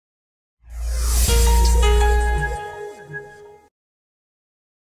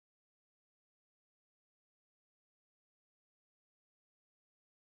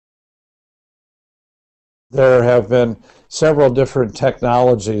there have been several different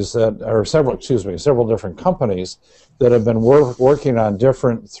technologies that, or several different companies that have been working on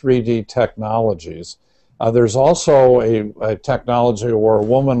different 3D technologies. There's also a technology where a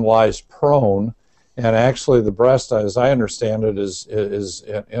woman lies prone, and actually the breast, as I understand it, is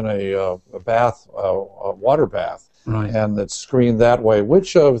in a bath, a water bath, Right. and it's screened that way.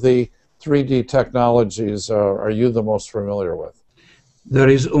 Which of the 3D technologies are you the most familiar with? There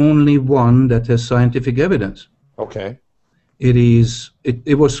is only one that has scientific evidence. Okay. It is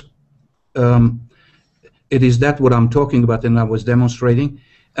that what I'm talking about, and I was demonstrating.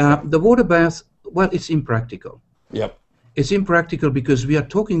 The water bath, well, it's impractical. Yep. It's impractical because we are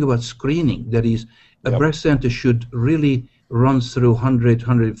talking about screening. That is, a breast center should really run through 100,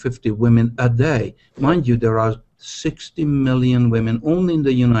 150 women a day. Mind you, there are 60 million women only in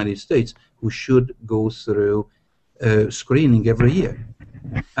the United States who should go through screening every year.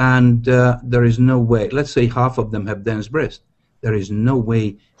 And there is no way, let's say half of them have dense breast. There is no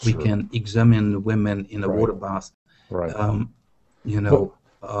way we can examine women in a water bath,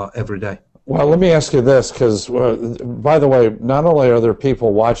 every day. Well, let me ask you this, because, by the way, not only are there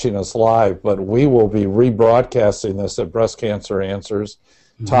people watching us live, but we will be rebroadcasting this at Breast Cancer Answers.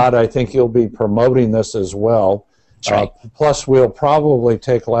 Todd, I think you'll be promoting this as well. Plus, we'll probably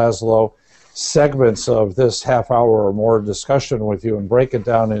take, Laszlo, segments of this half-hour or more discussion with you and break it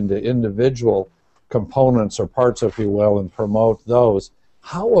down into individual components or parts, if you will, and promote those.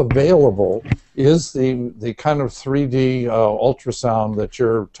 How available is the kind of 3D ultrasound that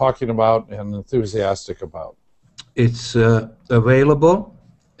you're talking about and enthusiastic about? It's available.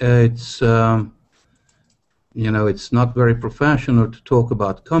 It's it's not very professional to talk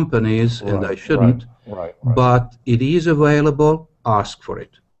about companies, and I shouldn't. Right. But it is available. Ask for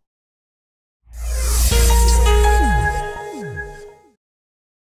it.